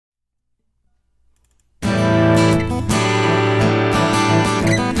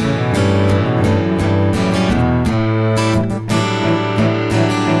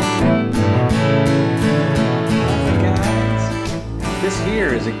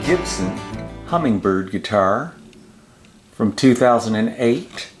Gibson Hummingbird guitar from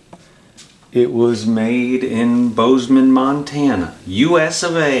 2008. It was made in Bozeman, Montana, US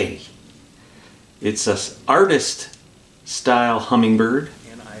of A. It's an artist style hummingbird,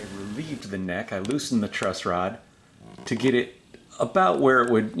 and I relieved the neck. I loosened the truss rod to get it about where it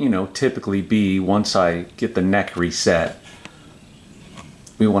would, typically be once I get the neck reset.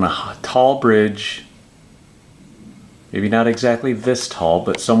 We want a tall bridge. Maybe not exactly this tall,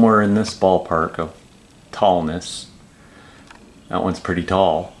 but somewhere in this ballpark of tallness. That one's pretty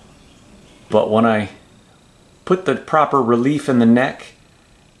tall. But when I put the proper relief in the neck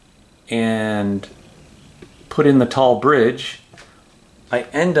and put in the tall bridge, I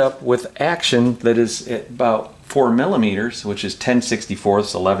end up with action that is at about 4 millimeters, which is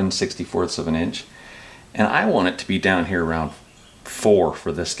 10/64, 11/64 of an inch. And I want it to be down here around 4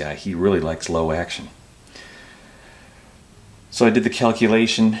 for this guy. He really likes low action. So I did the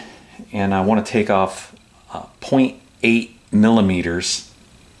calculation, and I want to take off 0.8 millimeters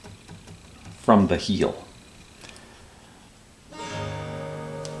from the heel.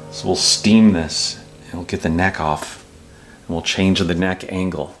 So we'll steam this, and we'll get the neck off, and we'll change the neck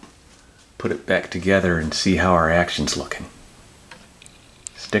angle, put it back together, and see how our action's looking.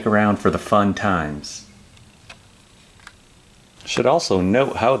 Stick around for the fun times. Should also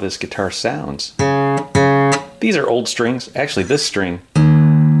note how this guitar sounds. These are old strings. Actually, this string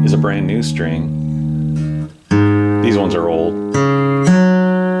is a brand new string. These ones are old.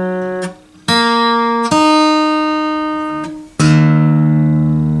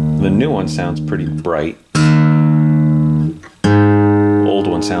 The new one sounds pretty bright. Old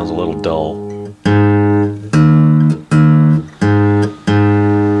one sounds a little dull.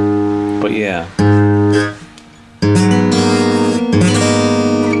 But yeah.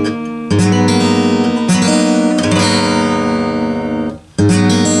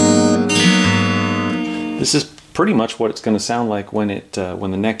 This is pretty much what it's going to sound like when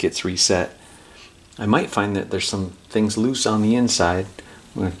the neck gets reset. I might find that there's some things loose on the inside.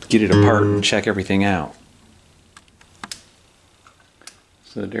 I'm going to get it apart and check everything out.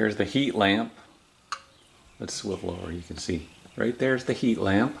 So there's the heat lamp. Let's swivel over, you can see. Right there's the heat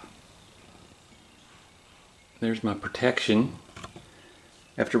lamp. There's my protection.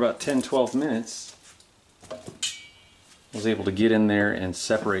 After about 10-12 minutes, I was able to get in there and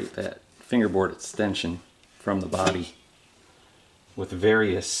separate that fingerboard extension from the body with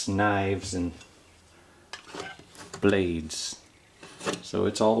various knives and blades. So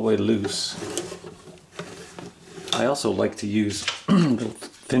it's all the way loose. I also like to use little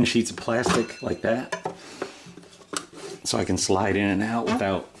thin sheets of plastic like that, so I can slide in and out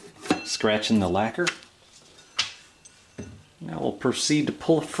without scratching the lacquer. Now we'll proceed to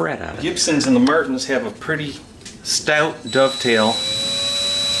pull a fret out of it. Gibsons and the Martins have a pretty stout dovetail.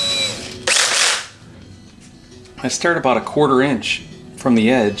 I start about 1/4 inch from the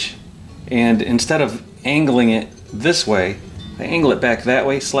edge, and instead of angling it this way, I angle it back that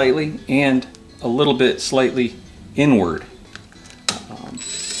way slightly and a little bit slightly inward.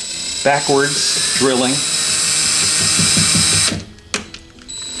 Backwards drilling. And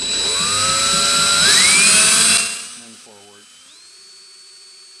then forward.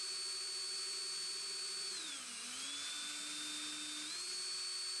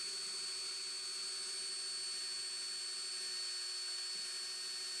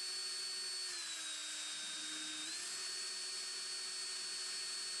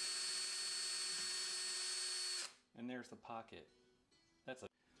 And there's the pocket.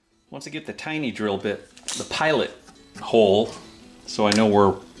 Once I get the tiny drill bit, the pilot hole, so I know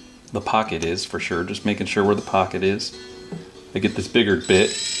where the pocket is for sure, just making sure where the pocket is. I get this bigger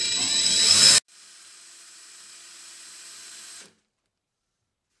bit.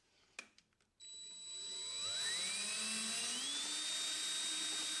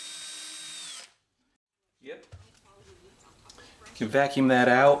 Yep. You can vacuum that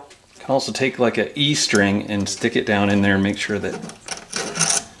out. You can also take like an E string and stick it down in there and make sure that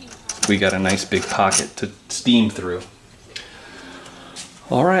we got a nice big pocket to steam through.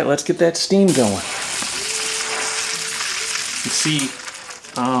 All right, let's get that steam going. You see,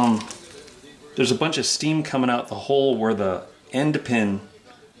 there's a bunch of steam coming out the hole where the end pin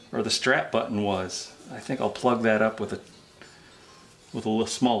or the strap button was. I think I'll plug that up with a little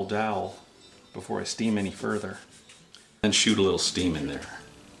small dowel before I steam any further. And shoot a little steam in there.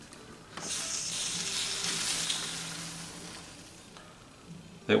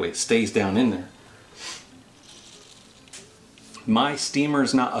 That way it stays down in there. My steamer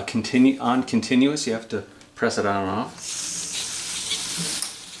is not on continuous. You have to press it on and off.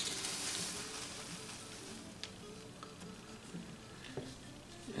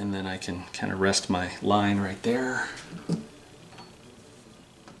 And then I can kind of rest my line right there.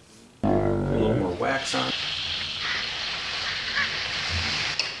 A little more wax on.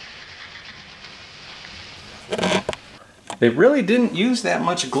 They really didn't use that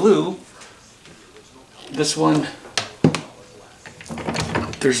much glue. This one,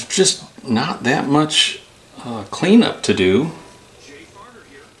 there's just not that much cleanup to do.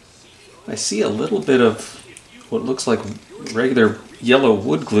 I see a little bit of what looks like regular yellow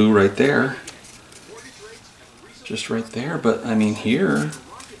wood glue right there. Just right there, but I mean here,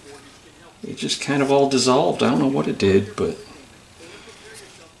 it just kind of all dissolved. I don't know what it did, but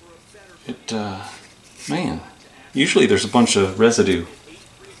it, man, usually there's a bunch of residue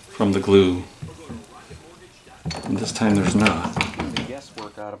from the glue. And this time there's not. The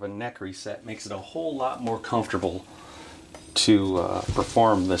guesswork out of a neck reset makes it a whole lot more comfortable to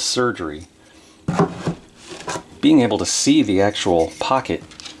perform this surgery. Being able to see the actual pocket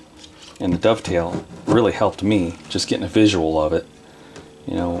and the dovetail really helped me, just getting a visual of it.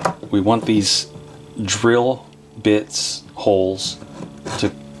 You know, we want these drill bits, holes,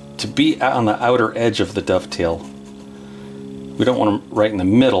 to be on the outer edge of the dovetail. We don't want them right in the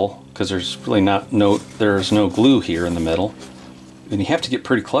middle, because there's really there's no glue here in the middle. And you have to get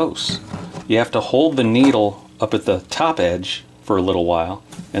pretty close. You have to hold the needle up at the top edge for a little while,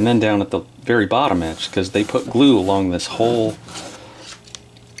 and then down at the very bottom edge, because they put glue along this whole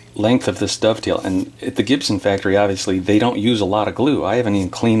length of this dovetail. And at the Gibson factory, obviously, they don't use a lot of glue. I haven't even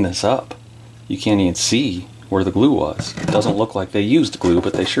cleaned this up. You can't even see where the glue was. It doesn't look like they used glue,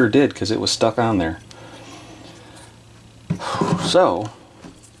 but they sure did, because it was stuck on there. So,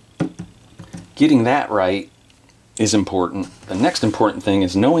 getting that right is important. The next important thing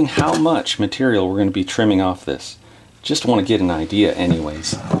is knowing how much material we're going to be trimming off this. Just want to get an idea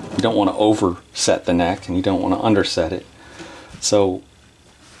anyways. You don't want to overset the neck, and you don't want to underset it. So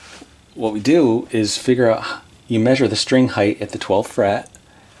what we do is figure out, you measure the string height at the 12th fret,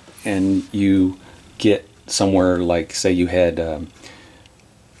 and you get somewhere like, say you had,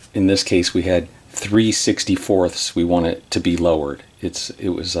 in this case we had 3/64ths. We want it to be lowered. It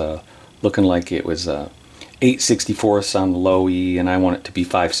was looking like it was 8/64ths on the low E, and I want it to be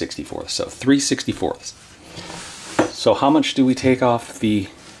 5/64ths. So 3/64ths. So how much do we take off the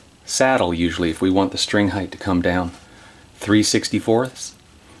saddle usually if we want the string height to come down? 3/64ths.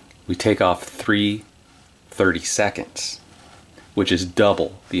 We take off 3/32, which is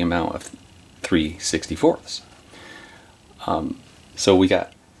double the amount of 3/64ths. So we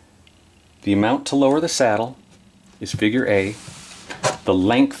got the amount to lower the saddle is figure A, the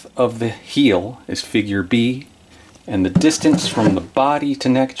length of the heel is figure B, and the distance from the body to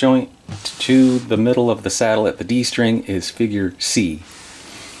neck joint to the middle of the saddle at the D string is figure C.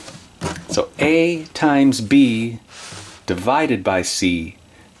 So A times B divided by C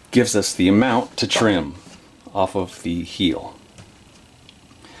gives us the amount to trim off of the heel.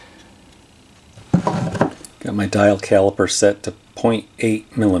 Got my dial caliper set to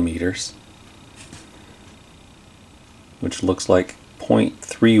 0.8 millimeters, which looks like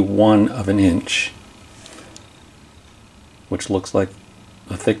 0.31 of an inch, which looks like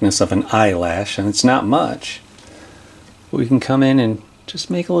the thickness of an eyelash, and it's not much. But we can come in and just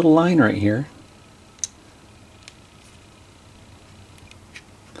make a little line right here.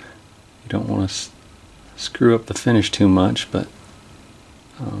 You don't want to screw up the finish too much, but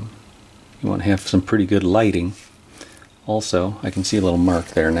you want to have some pretty good lighting. Also, I can see a little mark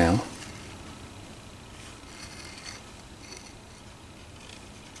there now.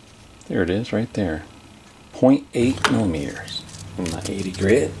 There it is, right there. 0.8 millimeters in my 80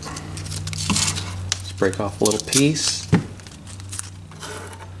 grit. Let's break off a little piece.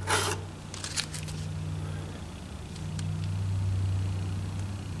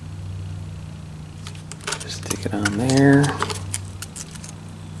 Just stick it on there.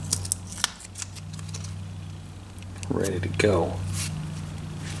 Ready to go.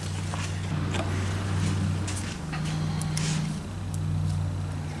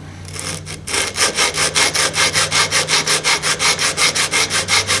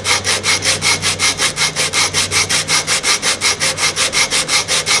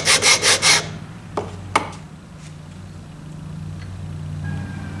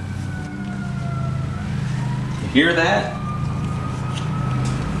 Hear that?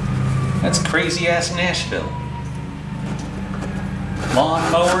 That's crazy ass Nashville.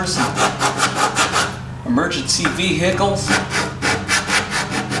 Lawn mowers, emergency vehicles.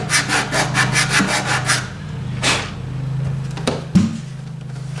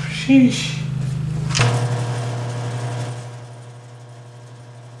 Sheesh.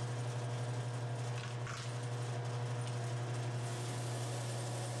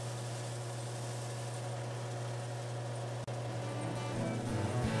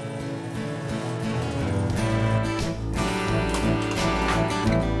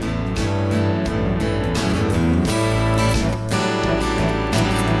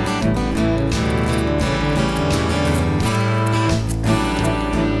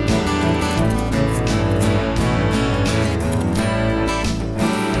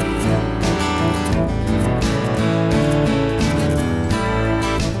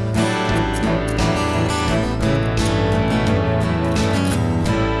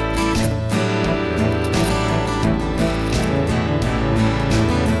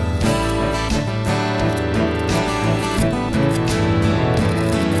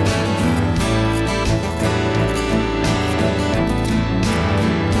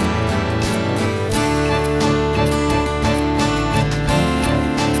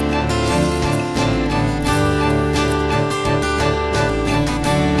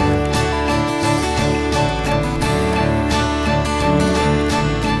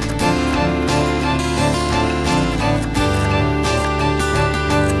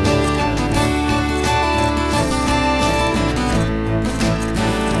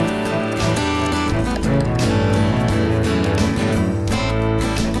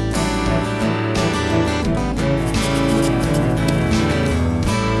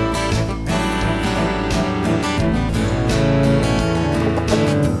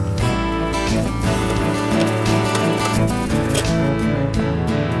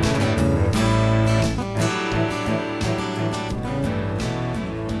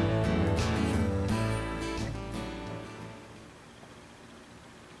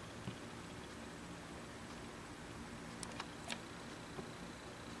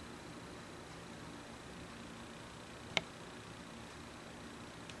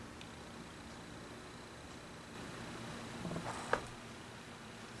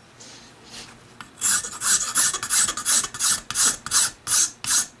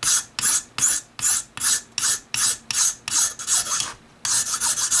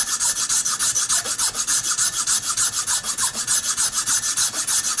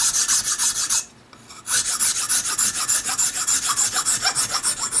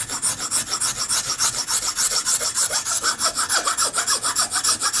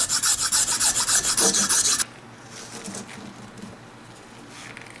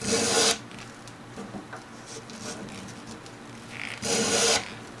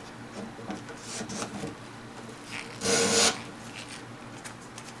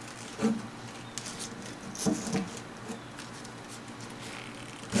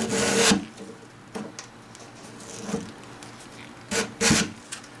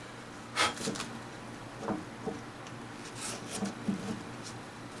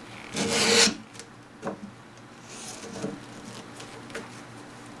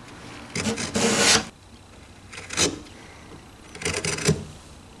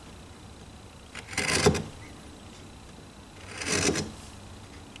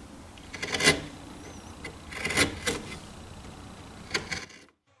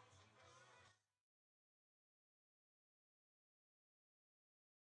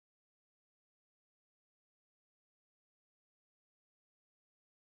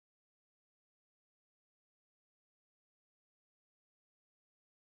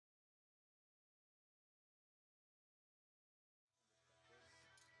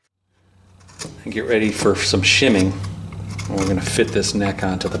 get ready for some shimming. And we're going to fit this neck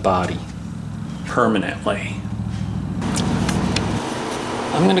onto the body permanently.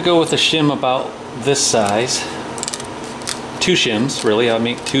 I'm going to go with a shim about this size. 2 shims, really. I'll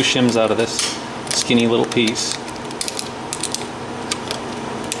make 2 shims out of this skinny little piece.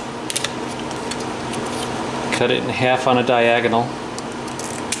 Cut it in half on a diagonal.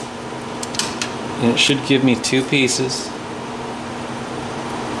 And it should give me 2 pieces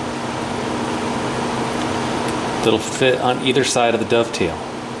that'll fit on either side of the dovetail.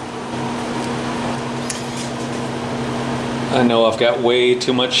 I know I've got way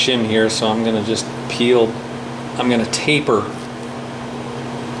too much shim here, so I'm going to just peel, I'm going to taper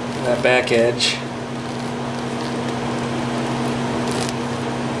that back edge.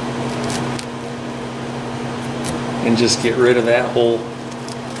 And just get rid of that whole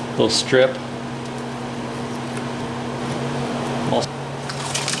little strip.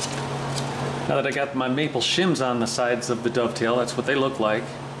 Now that I got my maple shims on the sides of the dovetail, that's what they look like.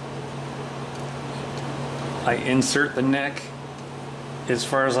 I insert the neck as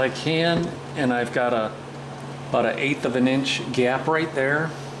far as I can, and I've got about an 1/8 of an inch gap right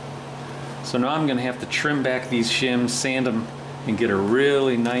there. So now I'm going to have to trim back these shims, sand them, and get a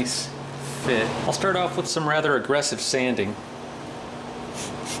really nice fit. I'll start off with some rather aggressive sanding.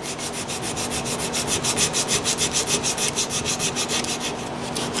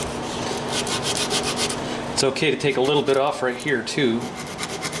 It's okay to take a little bit off right here too.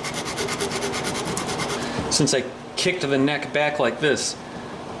 Since I kicked the neck back like this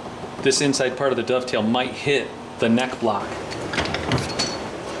inside part of the dovetail might hit the neck block.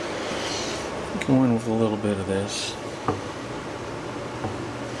 Go in with a little bit of this.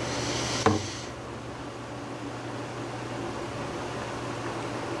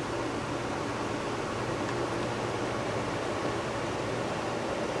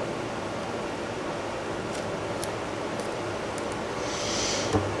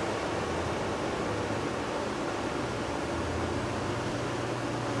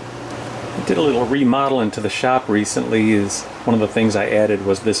 Did a little remodeling to the shop recently. Is one of the things I added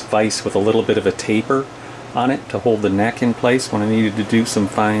was this vise with a little bit of a taper on it to hold the neck in place when I needed to do some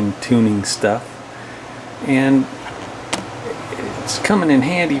fine tuning stuff. And it's coming in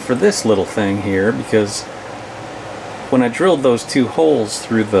handy for this little thing here, because when I drilled those 2 holes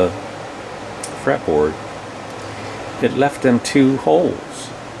through the fretboard, it left them 2 holes,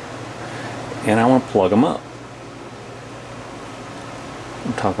 and I want to plug them up.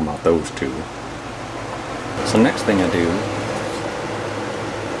 I'm talking about those 2. So next thing I do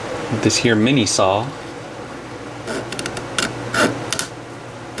with this here mini saw,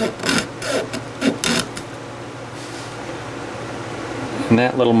 and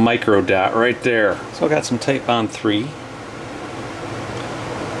that little micro dot right there. So I got some tape on 3.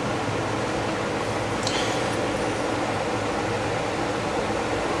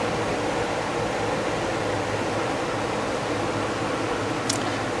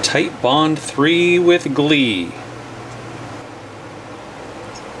 Tight bond 3 with glee.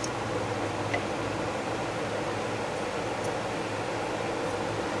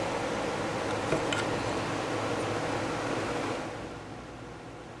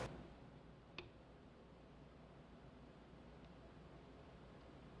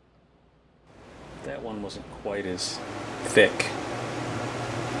 That one wasn't quite as thick.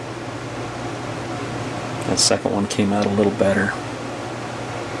 That second one came out a little better.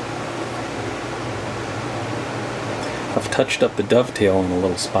 I've touched up the dovetail in the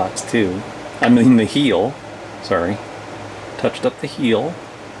little spots too. I mean the heel, sorry. Touched up the heel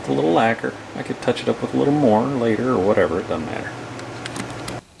with a little lacquer. I could touch it up with a little more later or whatever, it doesn't matter.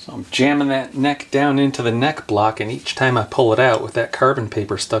 So I'm jamming that neck down into the neck block, and each time I pull it out with that carbon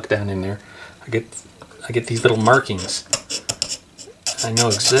paper stuck down in there, I get these little markings. I know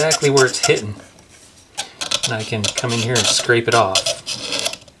exactly where it's hitting, and I can come in here and scrape it off.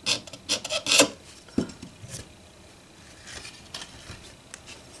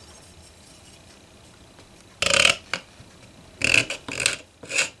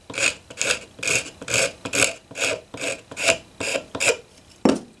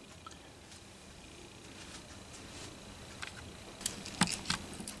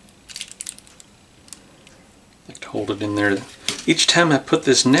 Hold it in there. Each time I put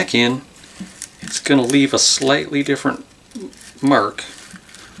this neck in, it's going to leave a slightly different mark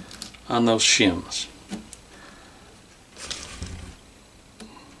on those shims.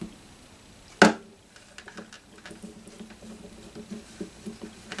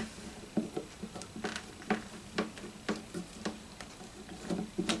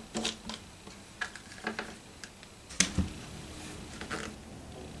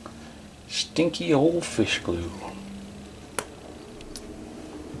 stinky old fish glue.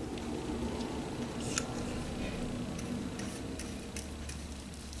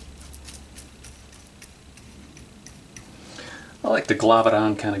 I like to glob it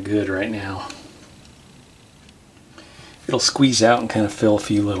on kind of good right now. It'll squeeze out and kind of fill a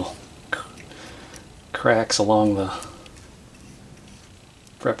few little cracks along the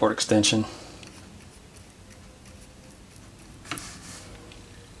fretboard extension.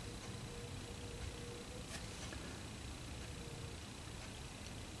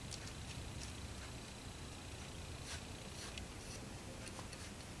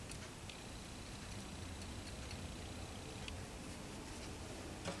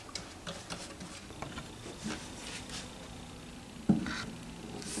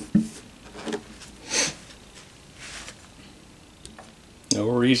 No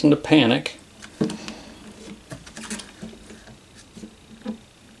reason to panic.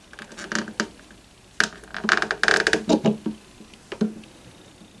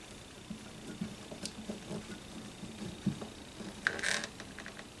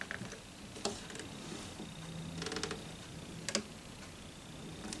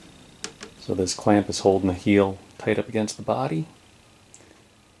 So this clamp is holding the heel tight up against the body.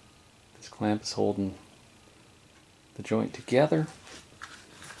 This clamp is holding the joint together.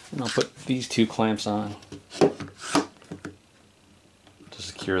 And I'll put these two clamps on to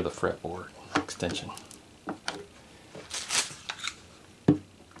secure the fretboard extension.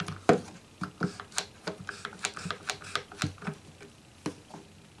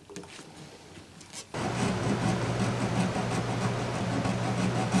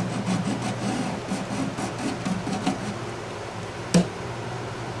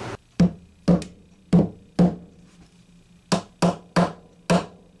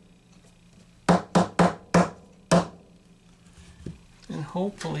 And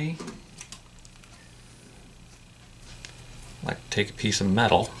hopefully, I like to take a piece of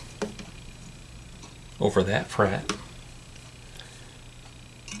metal over that fret,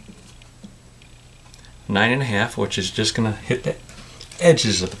 9.5, which is just going to hit the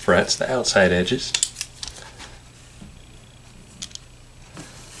edges of the frets, the outside edges,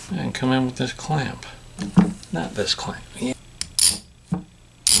 and come in with this clamp, not this clamp. Yeah.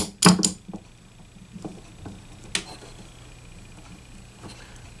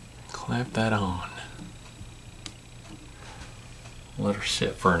 Clamp that on. Let her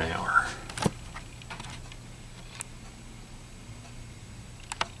sit for an hour.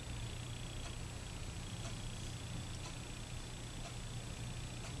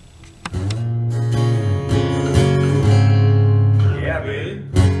 Yeah, baby.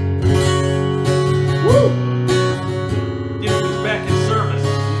 Woo! Gibson's back in service.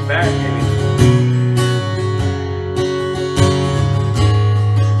 He's back, baby.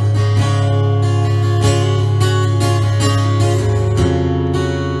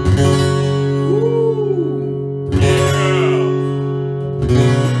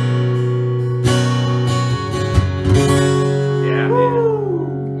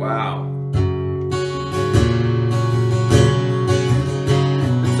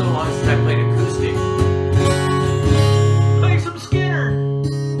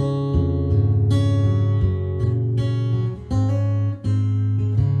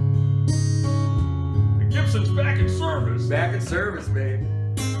 Back in service, baby.